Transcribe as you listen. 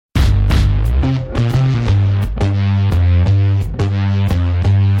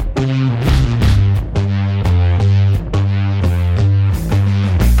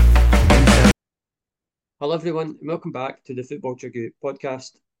everyone, and welcome back to the Football Chuggu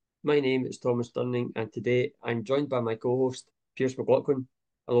podcast. My name is Thomas Durning, and today I'm joined by my co-host, Pierce McLaughlin.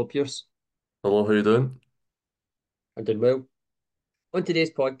 Hello, Pierce. Hello, how you doing? I'm doing well. On today's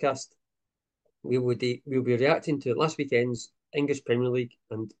podcast, we'll be reacting to last weekend's English Premier League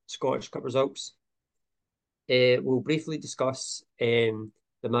and Scottish Cup results. We'll briefly discuss the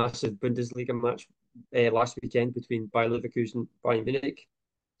massive Bundesliga match last weekend between Bayer Leverkusen and Bayern Munich.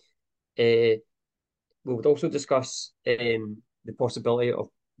 Uh, we would also discuss the possibility of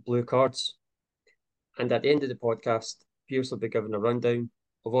blue cards. And at the end of the podcast, Pierce will be giving a rundown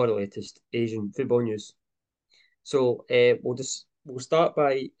of all the latest Asian football news. So we'll start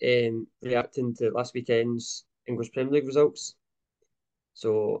by reacting to last weekend's English Premier League results.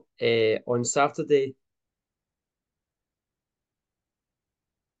 So on Saturday,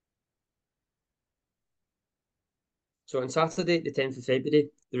 the 10th of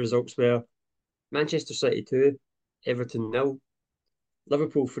February, the results were Manchester City 2, Everton nil,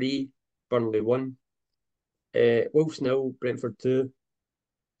 Liverpool 3, Burnley 1, Wolves nil, Brentford 2,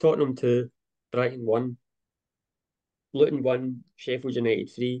 Tottenham 2, Brighton 1, Luton 1, Sheffield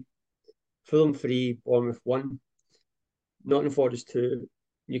United 3, Fulham 3, Bournemouth 1, Nottingham Forest 2,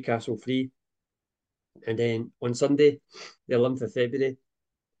 Newcastle 3. And then on Sunday, the 11th of February,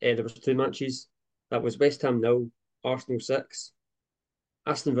 there was two matches. That was West Ham 0, Arsenal 6,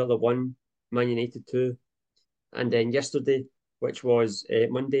 Aston Villa 1, Man United 2. And then yesterday, which was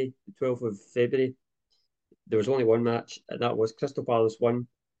Monday, the 12th of February, there was only one match, and that was Crystal Palace 1,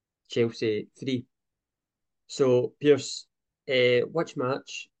 Chelsea 3. So, Pierce, which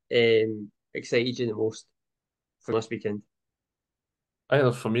match excited you the most from last weekend?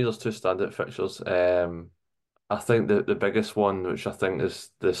 For me, there's two standout fixtures. I think the biggest one, which I think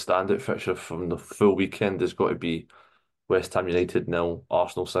is the standout fixture from the full weekend, has got to be West Ham United nil,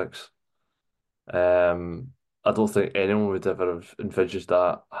 Arsenal 6. I don't think anyone would ever have envisaged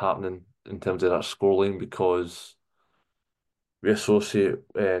that happening in terms of that scoreline because we associate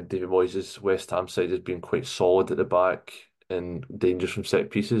David Moyes' West Ham side as being quite solid at the back and dangerous from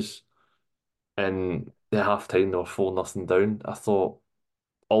set pieces. And at half time, they were 4-0 down. I thought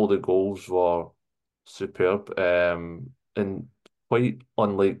all the goals were superb, and quite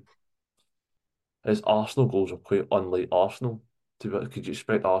unlike his Arsenal goals were quite unlike Arsenal. Could you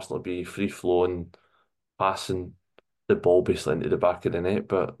expect Arsenal to be free flowing, passing the ball basically into the back of the net?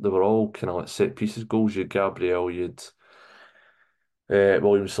 But they were all kind of like set pieces goals. You had Gabriel, you had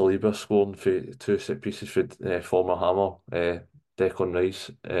William Saliba scoring for two set pieces for former Hammer, Declan Rice,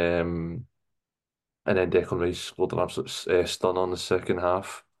 and then Declan Rice scored an absolute stun on the second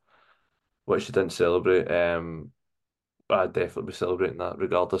half, which he didn't celebrate. I'd definitely be celebrating that,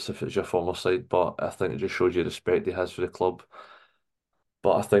 regardless if it's your former side. But I think it just shows you the respect he has for the club.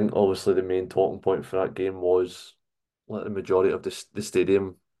 But I think obviously the main talking point for that game was like the majority of the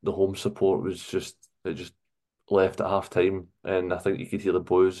stadium, the home support was just it just left at half time, and I think you could hear the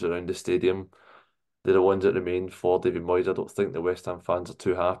boos around the stadium. They're the ones that remain for David Moyes. I don't think the West Ham fans are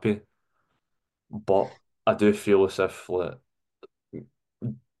too happy, but I do feel as if like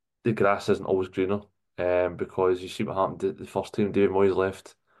the grass isn't always greener. Because you see what happened the first time David Moyes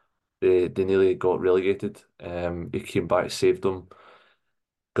left. They nearly got relegated. He came back, saved them,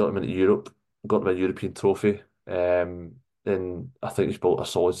 got them into Europe, got them a European trophy. And I think he's built a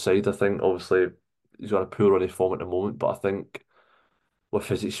solid side. I think obviously he's on a poor running form at the moment, but I think with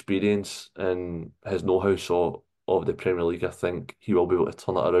his experience and his know-how of the Premier League, I think he will be able to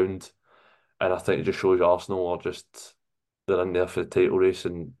turn it around. And I think it just shows Arsenal are just they're in there for the title race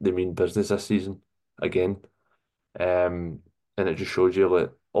and they mean business this season again. And it just shows you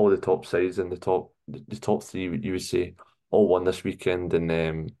like all the top sides and the top three you would say all won this weekend,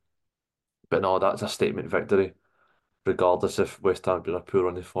 and but no, that's a statement victory. Regardless if West Ham been a poor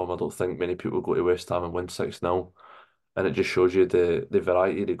run of form, I don't think many people go to West Ham and win 6-0. And it just shows you the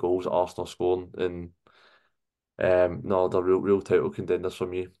variety of the goals that Arsenal scoring, and no, they're real title contenders for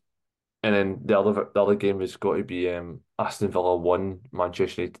me. And then the other game has got to be Aston Villa 1,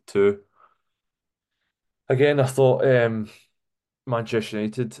 Manchester United 2. Again, I thought Manchester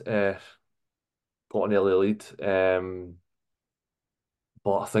United got an early lead.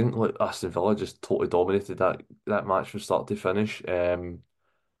 But I think like Aston Villa just totally dominated that match from start to finish.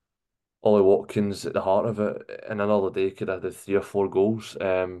 Ollie Watkins at the heart of it. In another day, could have had 3 or 4 goals.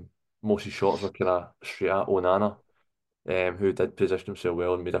 Most of his shots were kind of straight at Onana, who did position himself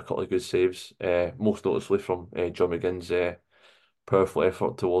well and made a couple of good saves. Most noticeably from John McGinn's powerful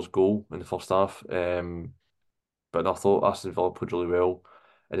effort towards goal in the first half. But I thought Aston Villa played really well,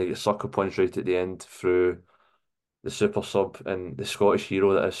 and they get sucker punched right at the end through the super sub and the Scottish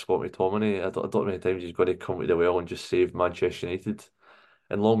hero that is Scott McTominay. I don't know how many times he's going to come to the well and just save Manchester United.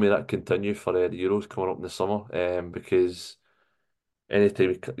 And long may that continue for the Euros coming up in the summer. Because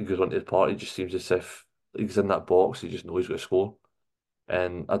anytime he goes onto the party, it just seems as if he's in that box, he just knows he's going to score.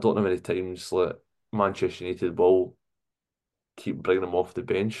 And I don't know how many times like Manchester United will keep bringing him off the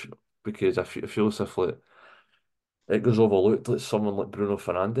bench because I feel as if like it goes overlooked. Like someone like Bruno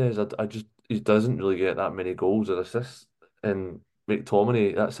Fernandes, I just he doesn't really get that many goals or assists. And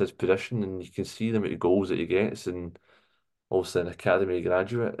McTominay, that's his position, and you can see the amount of goals that he gets, and also an academy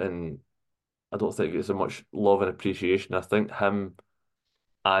graduate. And I don't think it's a much love and appreciation. I think him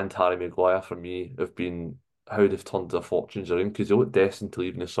and Harry Maguire for me have been how they've turned their fortunes around because they look destined to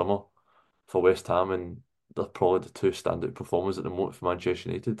leave in the summer for West Ham, and they're probably the two standout performers at the moment for Manchester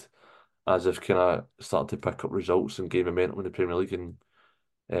United, as they've kind of started to pick up results and gain momentum in the Premier League and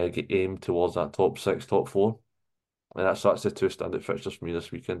get aimed towards that top six, top four. And that's the two standout fixtures for me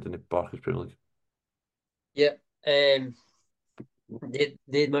this weekend in the Barclays Premier League. Yeah, they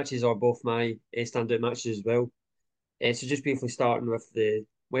matches are both my standout matches as well. So just briefly starting with the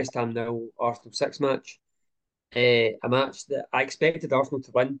West Ham nil Arsenal 6 match. A match that I expected Arsenal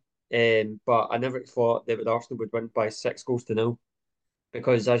to win, but I never thought that Arsenal would win by 6 goals to nil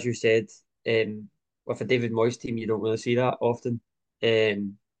because, as you said, with a David Moyes team, you don't really see that often.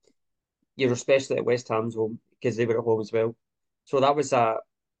 Um, especially at West Ham's home because they were at home as well. So that was a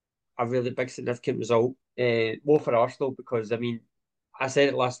really big significant result, more for Arsenal because I mean I said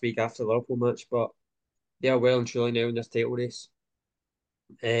it last week after the Liverpool match, but they are well and truly now in this title race.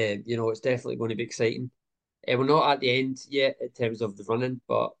 It's definitely going to be exciting. We're not at the end yet in terms of the running,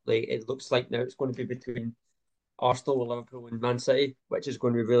 but like it looks like now it's going to be between Arsenal, Liverpool, and Man City, which is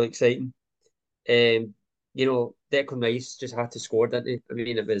going to be really exciting. Declan Rice just had to score, didn't he? I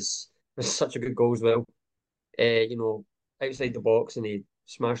mean, it was such a good goal as well. You know, outside the box, and he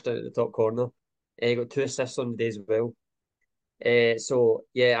smashed it at the top corner. He got 2 assists on the day as well. So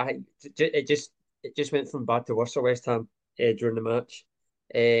yeah, it just went from bad to worse for West Ham during the match.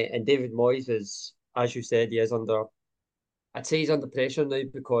 And David Moyes is, as you said, he is under. I'd say he's under pressure now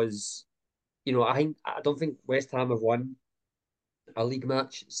because I don't think West Ham have won a league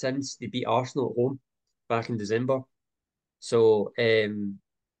match since they beat Arsenal at home back in December. So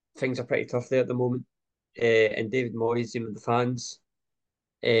things are pretty tough there at the moment. And David Moyes, the fans,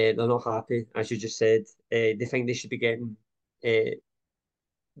 they're not happy, as you just said. They think they should be getting uh,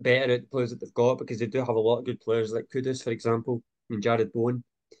 better at the players that they've got because they do have a lot of good players like Kudus, for example, and Jared Bowen,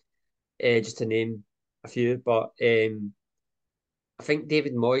 just to name a few. But I think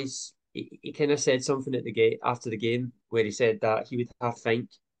David Moyes, he kind of said something at the gate after the game where he said that he would have to think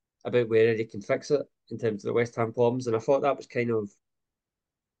about where he can fix it in terms of the West Ham problems, and I thought that was kind of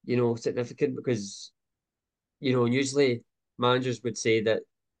significant because usually managers would say that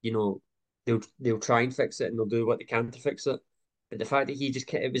you know they'll try and fix it and they'll do what they can to fix it. But the fact that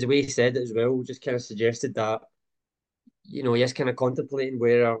it was the way he said it as well, just kind of suggested that he is kind of contemplating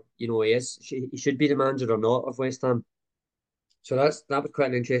where he is. He should be the manager or not of West Ham. So that was quite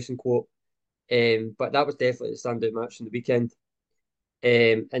an interesting quote. But that was definitely the standout match in the weekend.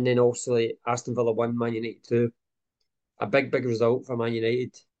 And then also like, Aston Villa won, Man United 2. A big result for Man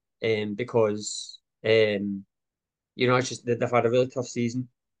United, because it's just they've had a really tough season.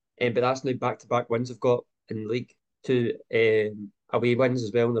 But that's now back-to-back wins they've got in the league, 2 away wins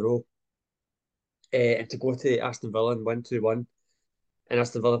as well in a row. And to go to Aston Villa and win 2-1, and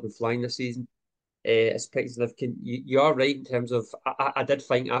Aston Villa have been flying this season. It's pretty significant. You are right in terms of I did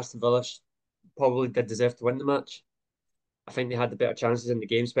think Aston Villa probably did deserve to win the match. I think they had the better chances in the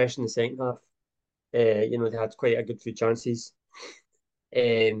game, especially in the second half. They had quite a good few chances.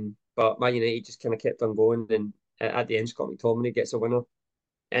 But Man United just kind of kept on going, and at the end, Scott McTominay gets a winner.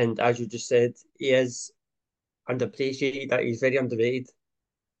 And as you just said, he is underappreciated. That he's very underrated,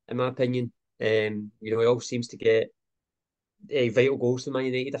 in my opinion. He always seems to get vital goals for Man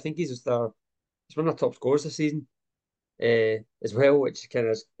United. I think he's one of the top scorers this season, as well, which kind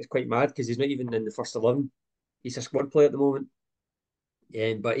of is quite mad because he's not even in the first 11. He's a squad player at the moment,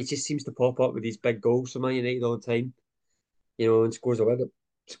 but he just seems to pop up with these big goals for Man United all the time. And scores a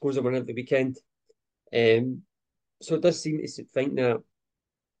winner at the weekend. Um, so it does seem to think that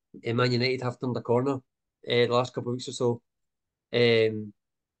Man United have turned a corner the last couple of weeks or so. Um,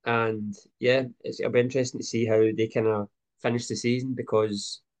 and yeah, it'll be interesting to see how they kind of finish the season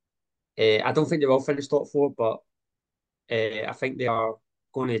because I don't think they will finish top four, but I think they are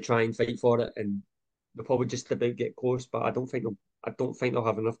going to try and fight for it, and they'll probably just about get close. But I don't think they'll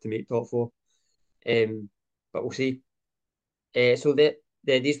have enough to make top four. But we'll see. So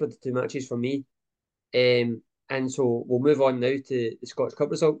these were the 2 matches for me. And so we'll move on now to the Scottish Cup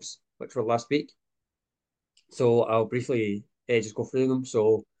results, which were last week. So I'll briefly just go through them.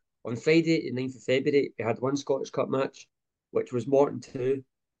 So on Friday, the 9th of February, we had one Scottish Cup match, which was Morton 2,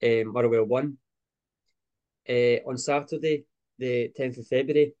 Motherwell 1. On Saturday, the 10th of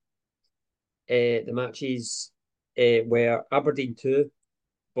February, the matches were Aberdeen 2,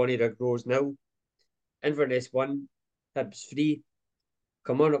 Bonnyrigg Rose 0, Inverness 1, Hibs 3,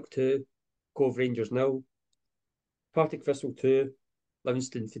 Kilmarnock 2, Cove Rangers 0, Partick Thistle 2,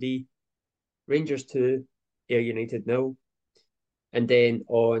 Livingston 3, Rangers 2, Ayr United 0. And then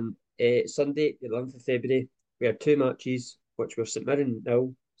on Sunday, the 11th of February, we had two matches, which were St Mirren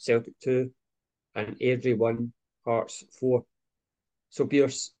 0, Celtic 2, and Airdrie 1, Hearts 4. So,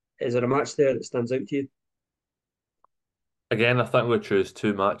 Pierce, is there a match there that stands out to you? Again, I think we'll choose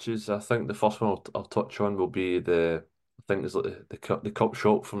two matches. I think the first one I'll touch on will be I think it's like the cup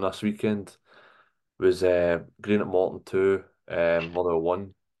shock from this weekend was Green at Morton 2, Motherwell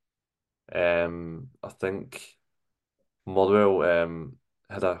 1. I think Motherwell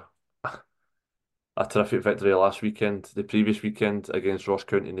had a terrific victory last weekend. The previous weekend against Ross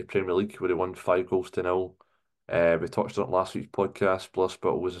County in the Premier League, where they won 5 goals to 0. We touched on it last week's podcast. Bliss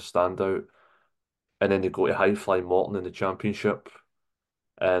was a standout, and then they go to high fly Morton in the Championship,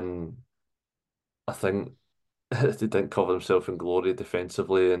 and I think they didn't cover themselves in glory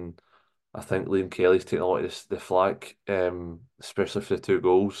defensively, and I think Liam Kelly's taken a lot of the flack, especially for the 2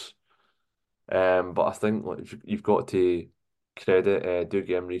 goals. But I think like, you've got to credit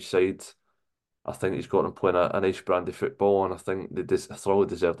Dougie Emery's side. I think he's got them playing a nice brand of football, and I think they thoroughly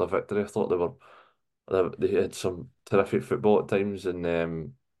deserved a victory. I thought they had some terrific football at times, and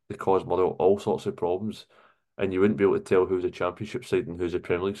they caused Motherwell all sorts of problems, and you wouldn't be able to tell who's a Championship side and who's a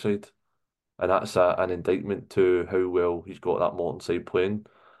Premier League side, and that's an indictment to how well he's got that Morton side playing.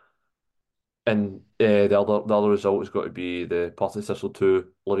 And the other result has got to be the Partick Thistle 2,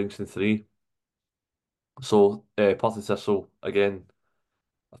 Livingston 3. So Partick Thistle again.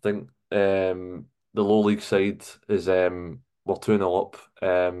 I think the low league side is we're 2-0 up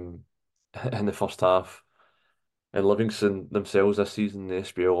in the first half. And Livingston themselves this season in the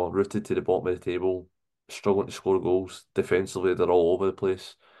SPL are rooted to the bottom of the table, struggling to score goals. Defensively, they're all over the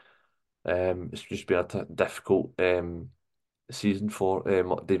place. It's just been a difficult season for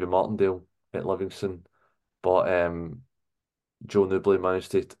David Martindale at Livingston. But Joe Newbley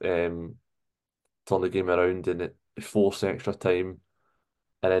managed to turn the game around and it forced extra time.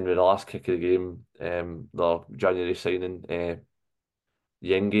 And then with the last kick of the game, the January signing,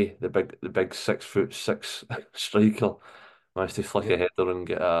 Yengi, the big 6'6" striker, managed to flick Yeah. a header and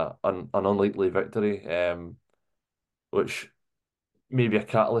get an unlikely victory, which may be a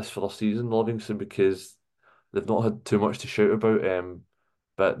catalyst for the season, Livingston, because they've not had too much to shout about,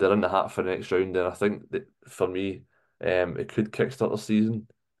 but they're in the hat for the next round, and I think that for me, it could kickstart the season.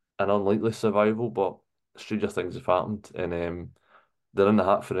 An unlikely survival, but stranger things have happened, and they're in the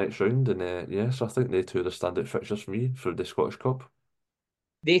hat for the next round, and yeah, so I think they two are the standout fixtures for me for the Scottish Cup.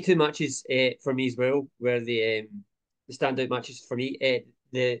 They two matches for me as well were the standout matches for me.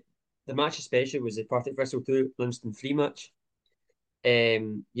 The match especially was the Partick Thistle 2, Livingston 3 match. I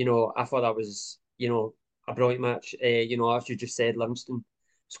thought that was, a brilliant match. As you just said, Livingston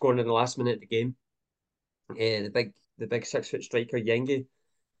scoring in the last minute of the game. The big 6 foot striker Yengi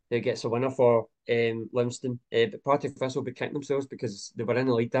who gets a winner for Livingston. But Partick Thistle be kicking themselves because they were in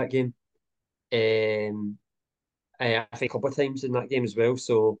the league that game. Um, I think a couple of times in that game as well.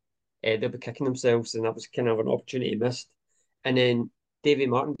 So they'll be kicking themselves, and that was kind of an opportunity missed. And then Davy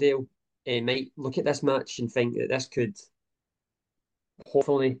Martindale might look at this match and think that this could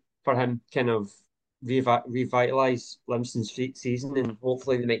hopefully for him kind of revitalise Livingston's season, and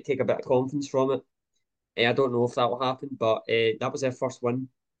hopefully they might take a bit of confidence from it. I don't know if that will happen, but that was their first win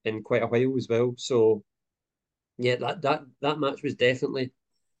in quite a while as well. So yeah, that match was definitely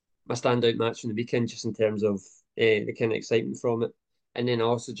my standout match from the weekend, just in terms of the kind of excitement from it. And then I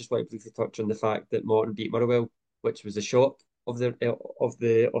also just want to briefly touch on the fact that Morton beat Motherwell, which was the shock of the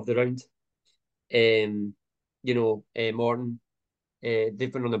round. Morton,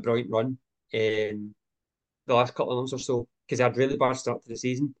 they've been on a brilliant run the last couple of months or so because they had a really bad start to the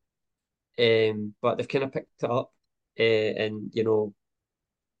season. But they've kind of picked it up, and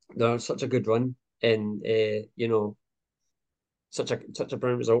they're on such a good run, and such a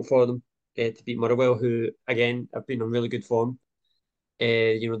brilliant result for them to beat Motherwell, who again have been on really good form.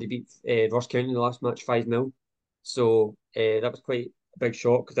 They beat Ross County in the last match 5-0. So that was quite a big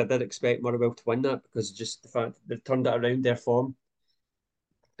shock because I did expect Motherwell to win that because just the fact that they've turned it around their form.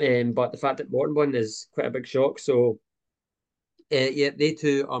 But the fact that Morton won is quite a big shock. So yeah, they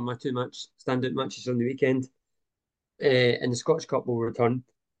two are my two standout matches on the weekend. and the Scottish Cup will return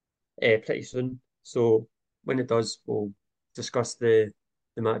pretty soon. So when it does, we'll discuss the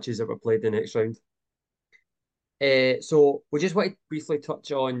matches that were played the next round. So we just want to briefly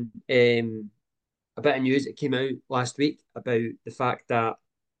touch on a bit of news that came out last week about the fact that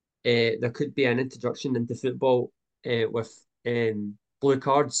there could be an introduction into football with blue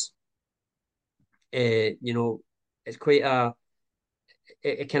cards. You know, it's quite a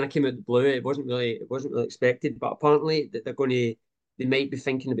it kind of came out of the blue. It wasn't really expected, but apparently that they might be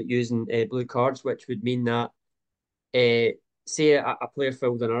thinking about using blue cards, which would mean that say a player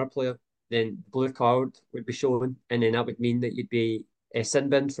fouled another player, then the blue card would be shown, and then that would mean that you'd be sin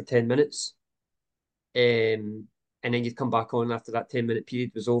binned for 10 minutes, and then you'd come back on after that 10 minute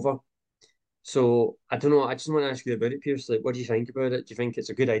period was over. So I don't know. I just want to ask you about it, Pierce. Like, what do you think about it? Do you think it's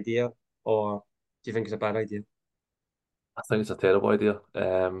a good idea, or do you think it's a bad idea, I think it's a terrible idea.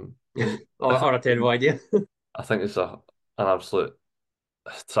 I, th or a terrible idea? I think it's an absolute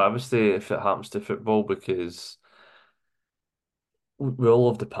travesty if it happens to football because we all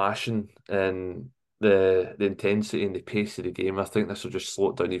love the passion and the intensity and the pace of the game. I think this will just slow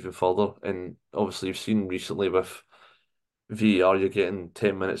it down even further. And obviously, you've seen recently with VAR, you're getting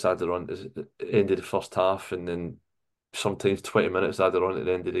 10 minutes added on at the end of the first half, and then sometimes 20 minutes added on at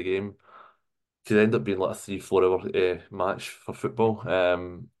the end of the game. Could end up being like a 3, 4 hour match for football.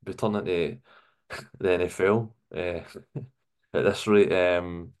 Be turning into the NFL at this rate.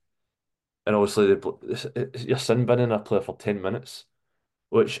 And obviously, you're sin binning a player for 10 minutes,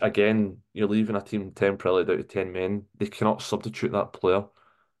 which again, you're leaving a team temporarily down to 10 men. They cannot substitute that player.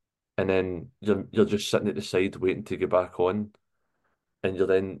 And then you're just sitting at the side waiting to get back on. And you're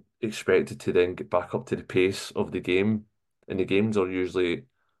then expected to then get back up to the pace of the game. And the games are usually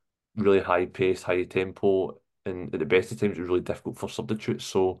really high paced, high tempo, and at the best of times it's really difficult for substitutes.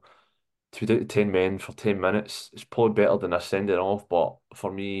 So to be down to 10 men for 10 minutes, it's probably better than a sending off, but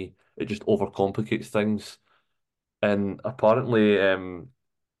for me, it just overcomplicates things. And apparently,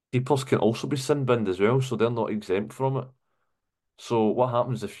 keepers can also be sin binned as well, so they're not exempt from it. So what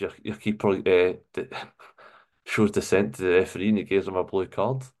happens if your keeper shows dissent to the referee and he gives him a blue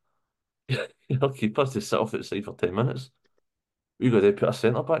card? Your keeper's to sit off outside for 10 minutes. You got to put a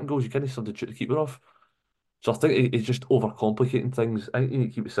centre back and goals. You can't substitute the keeper off. So I think it's just overcomplicating things. I think you need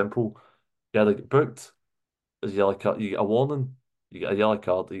to keep it simple. You either get booked, as a yellow card, you get a warning, you get a yellow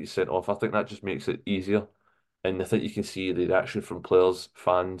card, you get sent off. I think that just makes it easier. And I think you can see the reaction from players,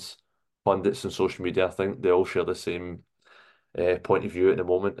 fans, pundits, and social media. I think they all share the same point of view at the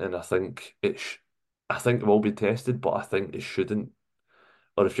moment. And I think it will be tested, but I think it shouldn't.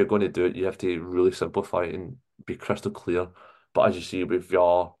 Or if you're going to do it, you have to really simplify it and be crystal clear. But as you see with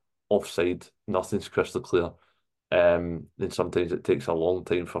VAR, offside, nothing's crystal clear. Then sometimes it takes a long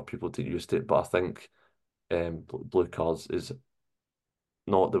time for people to use it. But I think blue cards is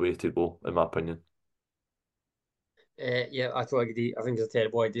not the way to go, in my opinion. Yeah, I totally agree. I think it's a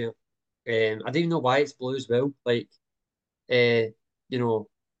terrible idea. I don't even know why it's blue as well. Like, you know,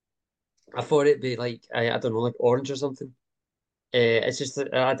 I thought it'd be like I don't know, like orange or something. It's just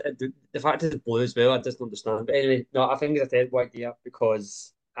that the fact that it's blue as well, I just don't understand. But anyway, no, I think it's a terrible idea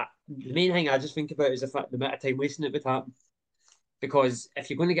because the main thing I just think about is the fact the amount of time wasting it would happen. Because if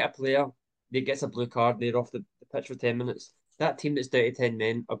you're going to get a player that gets a blue card, they're off the pitch for 10 minutes. That team that's down to 10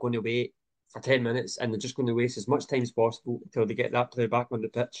 men are going to wait for 10 minutes, and they're just going to waste as much time as possible until they get that player back on the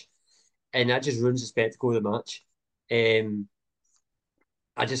pitch, and that just ruins the spectacle of the match. Um,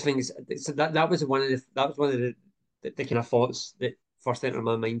 I just think so that was one of the kind of thoughts that first entered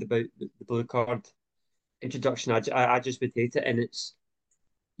my mind about the blue card introduction. I just would hate it, and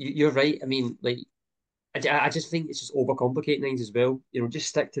you're right. I mean, like I just think it's just overcomplicating things as well. You know, just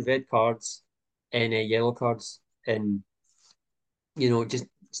stick to red cards and yellow cards, and just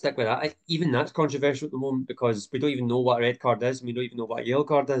stick with that. Even that's controversial at the moment because we don't even know what a red card is, and we don't even know what a yellow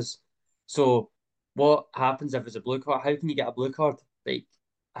card is. So, what happens if it's a blue card? How can you get a blue card? Like,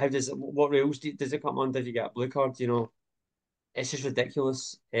 what rules does it come under if you get a blue card? It's just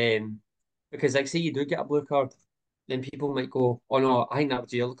ridiculous. Because like, say you do get a blue card, then people might go, "Oh no, I think that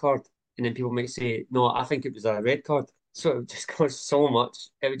was a yellow card," and then people might say, "No, I think it was a red card." So it would just cause so much.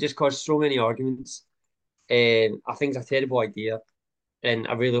 It would just cause so many arguments. I think it's a terrible idea, and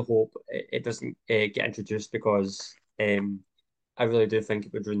I really hope it doesn't get introduced because I really do think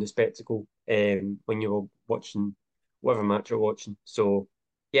it would ruin the spectacle when you're watching whatever match you're watching. So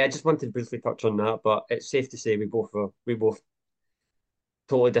yeah, I just wanted to briefly touch on that, but it's safe to say we both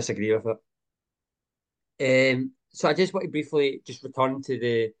totally disagree with it. So I just want to briefly just return to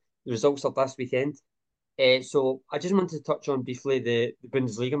the results of last weekend. So I just wanted to touch on briefly the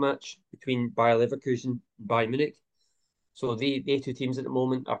Bundesliga match between Bayer Leverkusen and Bayern Munich. So they two teams at the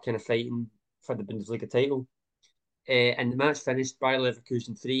moment are kind of fighting for the Bundesliga title. And the match finished Bayer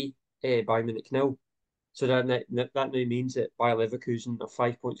Leverkusen 3, Bayern Munich nil. So that now means that Bayer Leverkusen are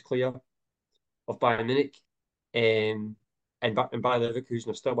 5 points clear of Bayern Munich. Um, and Bayer Leverkusen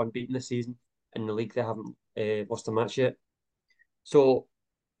are still unbeaten this season. In the league, they haven't lost a match yet. So,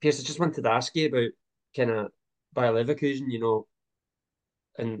 Pierce, I just wanted to ask you about kind of Bayer Leverkusen,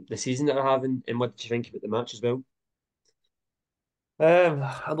 and the season that they're having, and what did you think about the match as well?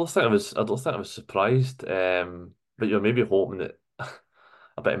 I don't think I was surprised. But you're maybe hoping that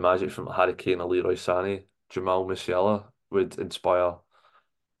a bit of magic from Harry Kane or Leroy Sané, Jamal Musiala would inspire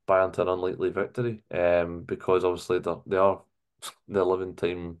Bayern to an unlikely victory. Because obviously they are the 11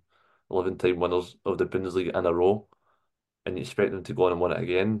 time winners of the Bundesliga in a row, and you expect them to go on and win it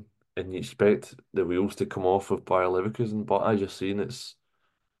again, and you expect the wheels to come off of Bayer Leverkusen. But as you're seeing, it's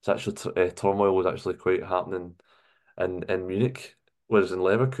actually turmoil was actually quite happening in Munich, whereas in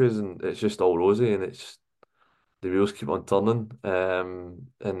Leverkusen it's just all rosy and it's the wheels keep on turning. And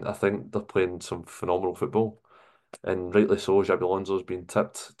I think they're playing some phenomenal football, and rightly so. Xabi Alonso's been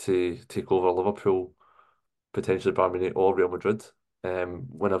tipped to take over Liverpool, potentially Bayern Munich or Real Madrid.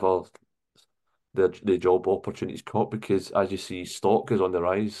 Whenever the job opportunities come up, because as you see, stock is on the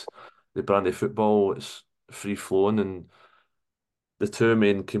rise. The brand of football, it's free flowing, and the two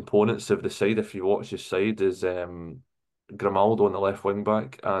main components of the side, if you watch the side, is Grimaldo on the left wing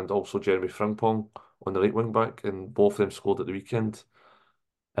back and also Jeremy Frimpong on the right wing back, and both of them scored at the weekend.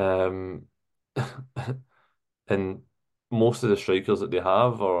 Um, and most of the strikers that they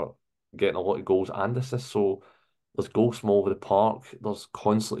have are getting a lot of goals and assists. So there's goals from all over the park. There's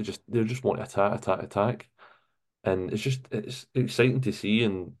constantly just they just want to attack, attack, attack, and it's exciting to see.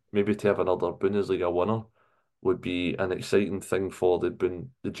 And maybe to have another Bundesliga winner would be an exciting thing for the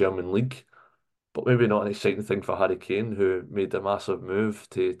German league, but maybe not an exciting thing for Harry Kane, who made a massive move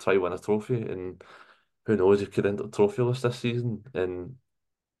to try win a trophy. And who knows, he could end up trophyless this season. And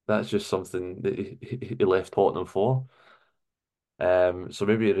that's just something that he left Tottenham for. So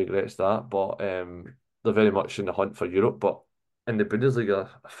maybe he regrets that, but they're very much in the hunt for Europe. But in the Bundesliga,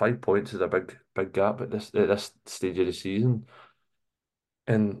 5 points is a big gap at this stage of the season.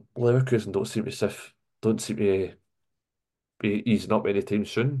 And Leverkusen don't seem to be easing up anytime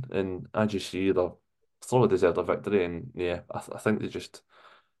soon. And as you see, they're thoroughly deserved a victory. And yeah, I think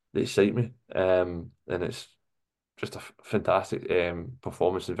they excite me. And it's just a fantastic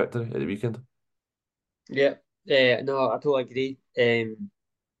performance and victory at the weekend. Yeah, no, I totally agree.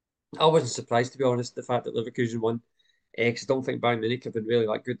 I wasn't surprised, to be honest, the fact that Leverkusen won, because I don't think Bayern Munich have been really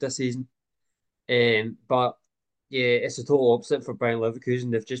that good this season. But yeah, it's the total opposite for Bayern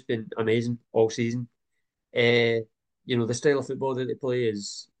Leverkusen. They've just been amazing all season. The style of football that they play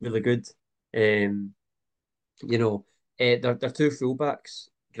is really good. Um, you know, their two fullbacks,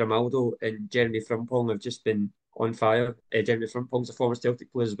 Grimaldo and Jeremy Frimpong, have just been on fire. Jeremy Frimpong's a former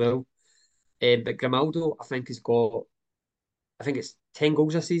Celtic player as well. But Grimaldo, I think, I think it's 10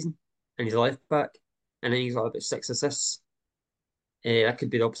 goals this season, and he's a left back, and then he's got about 6 assists. That could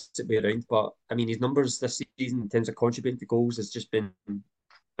be the opposite way around, but I mean, his numbers this season in terms of contributing to goals has just been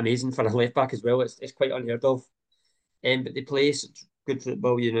amazing for a left back as well. It's quite unheard of. But they play such good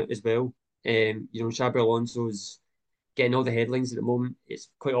football unit as well. Xabi Alonso's getting all the headlines at the moment. It's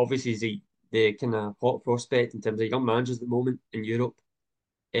quite obvious he's the kind of hot prospect in terms of young managers at the moment in Europe.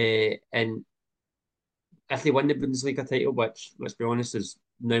 And if they win the Bundesliga title, which let's be honest is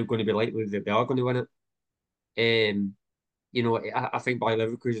now going to be likely that they are going to win it, I think Bayer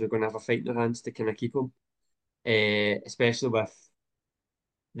Leverkusen are going to have a fight in their hands to kind of keep him, especially with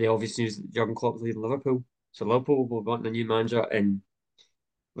the obvious news that Jurgen Klopp's leaving Liverpool. So Liverpool will want a new manager, and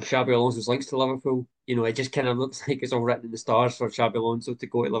with Xabi Alonso's links to Liverpool, it just kind of looks like it's all written in the stars for Xabi Alonso to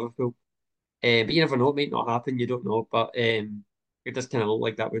go to Liverpool. But you never know; it might not happen. You don't know, but it does kind of look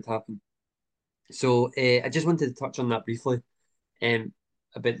like that would happen. So I just wanted to touch on that briefly, um,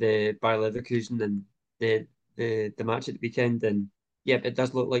 about the Bayer Leverkusen and the the match at the weekend. And yeah, it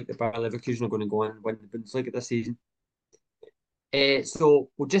does look like the Bayer Leverkusen are going to go on and win the Bundesliga this season. So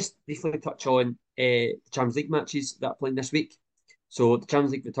we'll just briefly touch on the Champions League matches that are playing this week. So the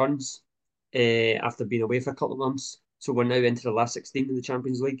Champions League returns after being away for a couple of months. So we're now into the last 16 of the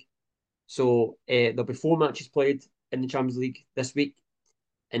Champions League. So there'll be 4 matches played in the Champions League this week,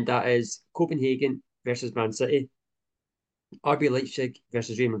 and that is Copenhagen versus Man City, RB Leipzig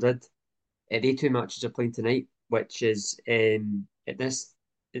versus Real Madrid. The 2 matches are playing tonight, which is at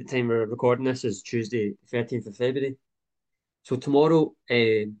the time we're recording this is Tuesday, 13th of February. So tomorrow,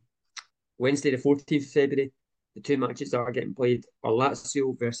 Wednesday, the 14th of February, the 2 matches that are getting played are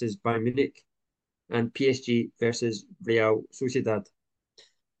Lazio versus Bayern Munich, and PSG versus Real Sociedad.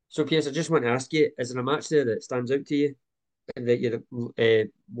 So, Piers, I just want to ask you, is there a match there that stands out to you and that you're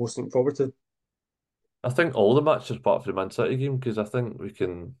most looking forward to? I think all the matches apart from the Man City game because I think we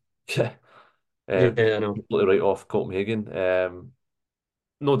can yeah, Yeah, we I know. completely write off Copenhagen.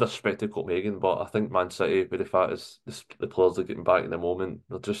 No disrespect to Copenhagen, but I think Man City, with the fact is the players are getting back at the moment,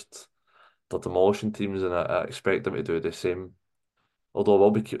 they're demolishing teams, and I expect them to do the same. Although I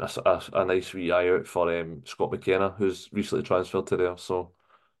will be keeping a nice wee eye out for Scott McKenna, who's recently transferred to there. So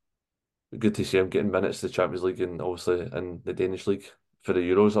good to see him getting minutes to the Champions League and obviously in the Danish league for the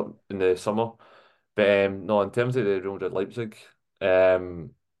Euros up in the summer. But no, in terms of the Real Madrid Leipzig,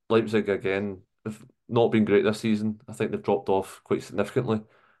 Leipzig again have not been great this season. I think they've dropped off quite significantly.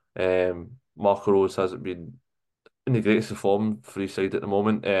 Marco Rose hasn't been in the greatest of form for his side at the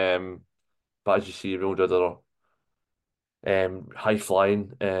moment. But as you see, Real Madrid are high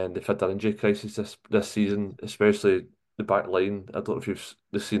flying, and they've had their injury crisis this season, especially the back line. I don't know if you've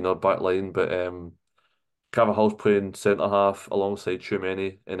seen their back line, but Carvajal's playing centre half alongside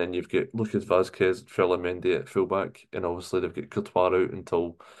Tchouaméni, and then you've got Lucas Vazquez, Ferland Mendy at fullback, and obviously they've got Courtois out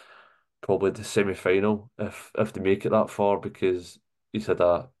until probably the semi final if they make it that far because he'd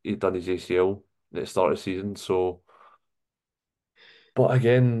done his ACL at the start of the season. So, but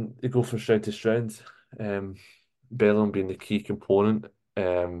again, they go from strength to strength. Um, Bellingham being the key component.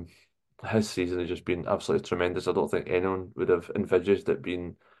 Um, his season has just been absolutely tremendous. I don't think anyone would have envisaged it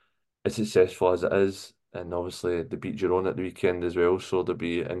being as successful as it is. And obviously they beat Girona at the weekend as well, so they'll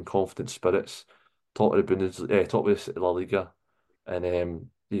be in confident spirits. Top of the top of the La Liga, and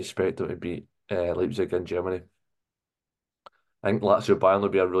they expect them to beat Leipzig in Germany. I think Lazio Bayern will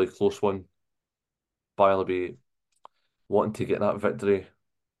be a really close one. Bayern will be wanting to get that victory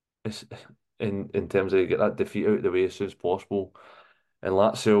is- in terms of get that defeat out of the way as soon as possible. And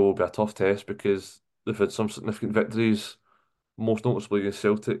Lazio will be a tough test because they've had some significant victories, most noticeably against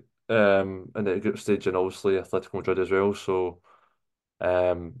Celtic, in the group stage, and obviously Atletico Madrid as well. So,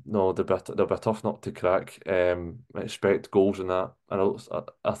 no, they'll be a tough nut to crack. I expect goals in that, and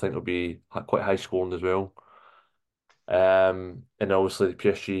I think it'll be quite high scoring as well. And obviously the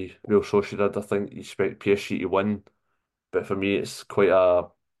PSG Real Sociedad, I think you expect PSG to win, but for me it's quite a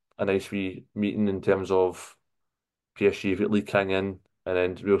nice wee meeting in terms of PSG have got Lee King in, and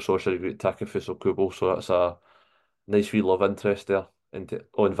then Real Sociedad have got Takefusa Kubo, so that's a nice wee love interest there.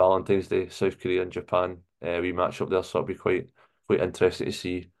 On Valentine's Day, South Korea and Japan, we match up there, so it'll be quite interesting to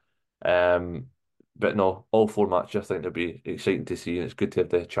see. Um, but no, all four matches I think they'll be exciting to see, and it's good to have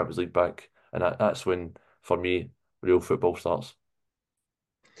the Champions League back, and that's when for me real football starts.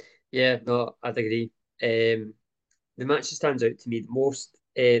 Yeah, no, I'd agree. The match that stands out to me the most,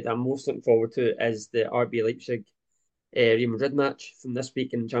 that I'm most looking forward to is the RB Leipzig Real Madrid match from this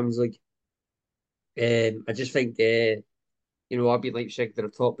week in the Champions League. I just think, RB Leipzig, they're a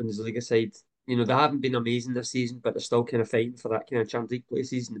top Bundesliga side. They haven't been amazing this season, but they're still kind of fighting for that kind of Champions League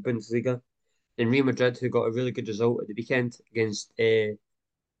places in the Bundesliga. And Real Madrid, who got a really good result at the weekend against title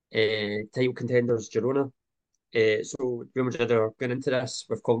contenders Girona. So Real Madrid are going into this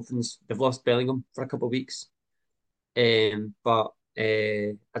with confidence. They've lost Bellingham for a couple of weeks, but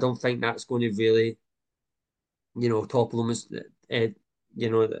I don't think that's going to really, topple them.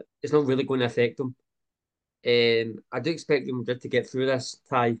 It's not really going to affect them. I do expect Real Madrid to get through this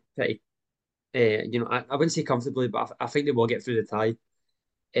tie pretty. I wouldn't say comfortably, but I think they will get through the tie.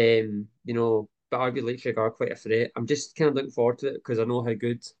 But RB Leipzig are quite a threat. I'm just kind of looking forward to it because I know how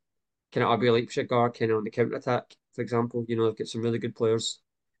good kind of RB Leipzig are kind of on the counter attack. For example, they've got some really good players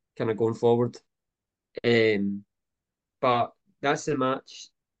kind of going forward. Um, but that's the match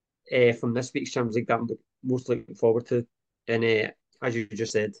from this week's Champions League that I'm most looking forward to. And as you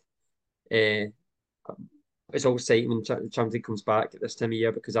just said, uh, it's always exciting when the Champions League comes back at this time of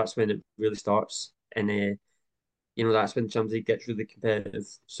year because that's when it really starts. And that's when the Champions League gets really competitive.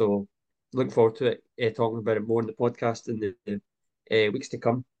 So looking forward to it, talking about it more in the podcast in the weeks to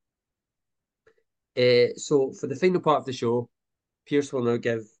come. So for the final part of the show, Pierce will now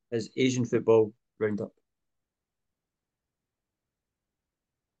give his Asian football roundup.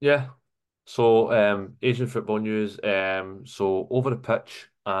 Yeah. So Asian football news. So Over the Pitch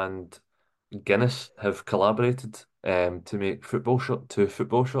and Guinness have collaborated to make two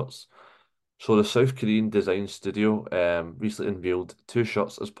football shirts. So the South Korean design studio recently unveiled two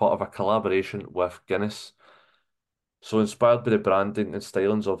shirts as part of a collaboration with Guinness. So inspired by the branding and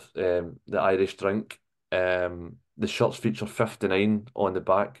stylings of the Irish drink, the shirts feature 59 on the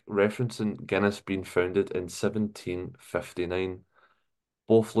back, referencing Guinness being founded in 1759.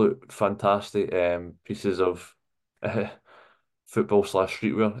 Both look fantastic pieces of football slash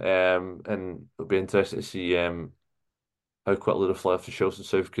streetwear. And it'll be interesting to see how quickly they fly off the shelves in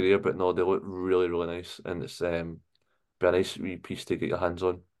South Korea. But no, they look really, really nice, and it's be a nice wee piece to get your hands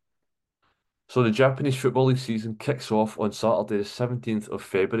on. So the Japanese Football League season kicks off on Saturday, the 17th of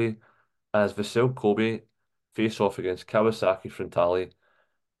February, as Vissel Kobe face off against Kawasaki Frontale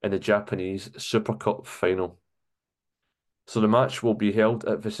in the Japanese Super Cup final. So the match will be held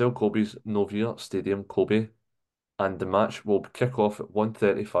at Vissel Kobe's Novia Stadium, Kobe, and the match will kick off at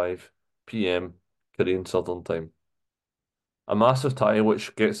 1:35 p.m. Korean Southern Time. A massive tie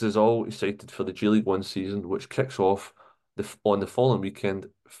which gets us all excited for the G League One season, which kicks off on the following weekend,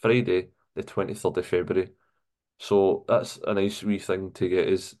 Friday, the 23rd of February. So that's a nice wee thing to get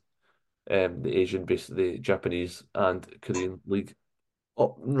is the Asian, basically the Japanese and Korean league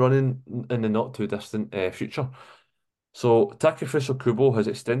up and running in the not too distant future. So Takefusa Kubo has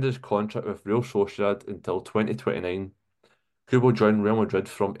extended his contract with Real Sociedad until 2029. Kubo joined Real Madrid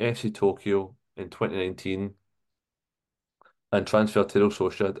from FC Tokyo in 2019 and transferred to Real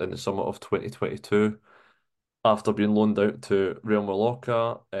Sociedad in the summer of 2022 after being loaned out to Real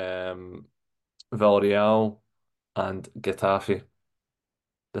Mallorca, Villarreal, and Getafe.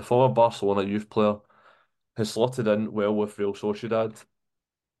 The former Barcelona youth player has slotted in well with Real Sociedad,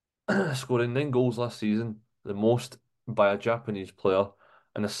 scoring 9 goals last season, the most by a Japanese player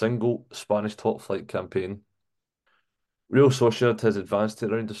in a single Spanish top flight campaign. Real Sociedad has advanced to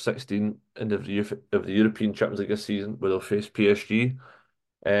the round of 16 in the European Champions League this season, where they'll face PSG.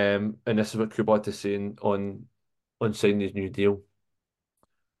 And this is what Kubo had to say on signing his new deal.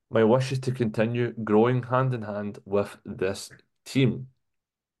 My wish is to continue growing hand in hand with this team.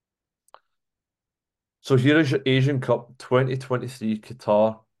 So here is your Asian Cup 2023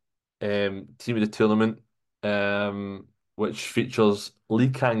 Qatar team of the tournament, which features Lee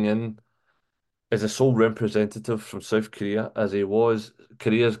Kang-in as a sole representative from South Korea, as he was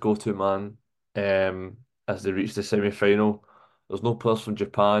Korea's go-to man as they reached the semi-final. There's no players from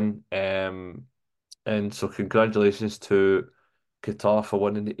Japan, and so congratulations to Qatar for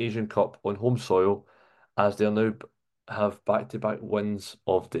winning the Asian Cup on home soil, as they now have back-to-back wins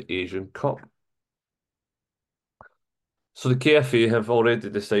of the Asian Cup. So the KFA have already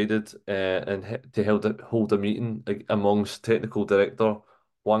decided to hold a meeting amongst technical director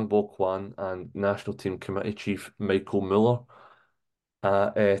Wang Bo-kwan and national team committee chief Michael Muller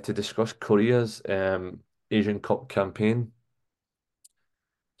to discuss Korea's Asian Cup campaign.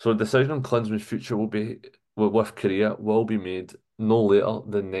 So the decision on Klinsmann's future will be with Korea will be made no later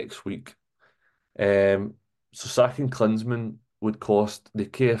than next week. So sacking Klinsmann would cost the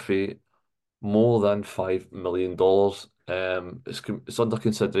KFA more than $5 million. It's under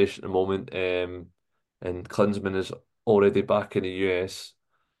consideration at the moment, and Klinsmann is already back in the US,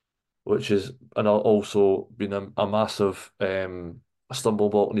 which is and also been a massive stumble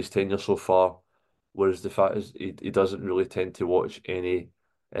block in his tenure so far. Whereas the fact is he doesn't really tend to watch any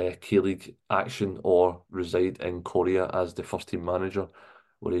K-League action or reside in Korea as the first team manager,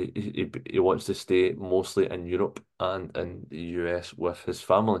 where he wants to stay mostly in Europe and in the US with his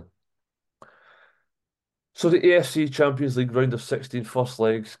family. So the AFC Champions League round of 16 first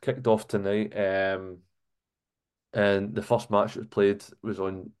legs kicked off tonight, and the first match that was played was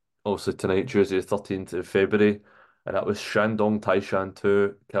on obviously tonight, Tuesday the 13th of February, and that was Shandong Taishan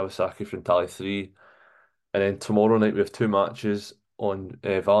 2, Kawasaki Frontale 3. And then tomorrow night we have two matches on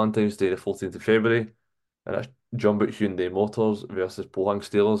Valentine's Day the 14th of February, and that's Jeonbuk Hyundai Motors versus Pohang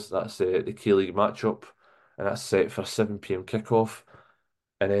Steelers. That's the K-League matchup, and that's set for 7 p.m. kickoff.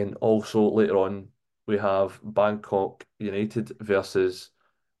 And then also later on, we have Bangkok United versus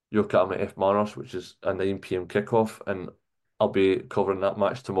Yokohama F Mariners, which is a 9 p.m. kickoff. And I'll be covering that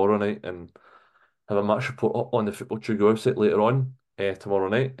match tomorrow night and have a match report up on the Football Chuggu website later on tomorrow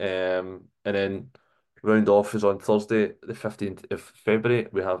night. And then round off is on Thursday, the 15th of February.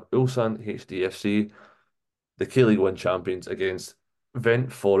 We have Ulsan HDFC, the K League One champions, against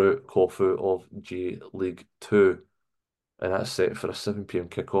Ventforu Kofu of J League Two, and that's set for a 7 p.m.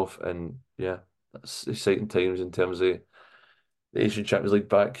 kickoff. And yeah, that's exciting times in terms of the Asian Champions League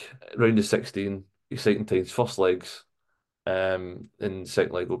back round of 16. Exciting times. First legs, and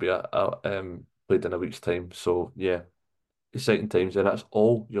second leg will be played in a week's time. So yeah, exciting times, and that's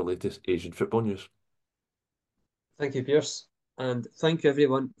all your latest Asian football news. Thank you, Pierce. And thank you,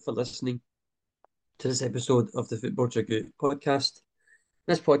 everyone, for listening to this episode of the Football Tribute podcast.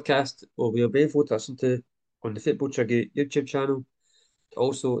 This podcast will be available to listen to on the Football Tribute YouTube channel,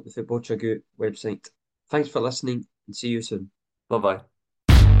 also the Football Tribute website. Thanks for listening and see you soon. Bye bye.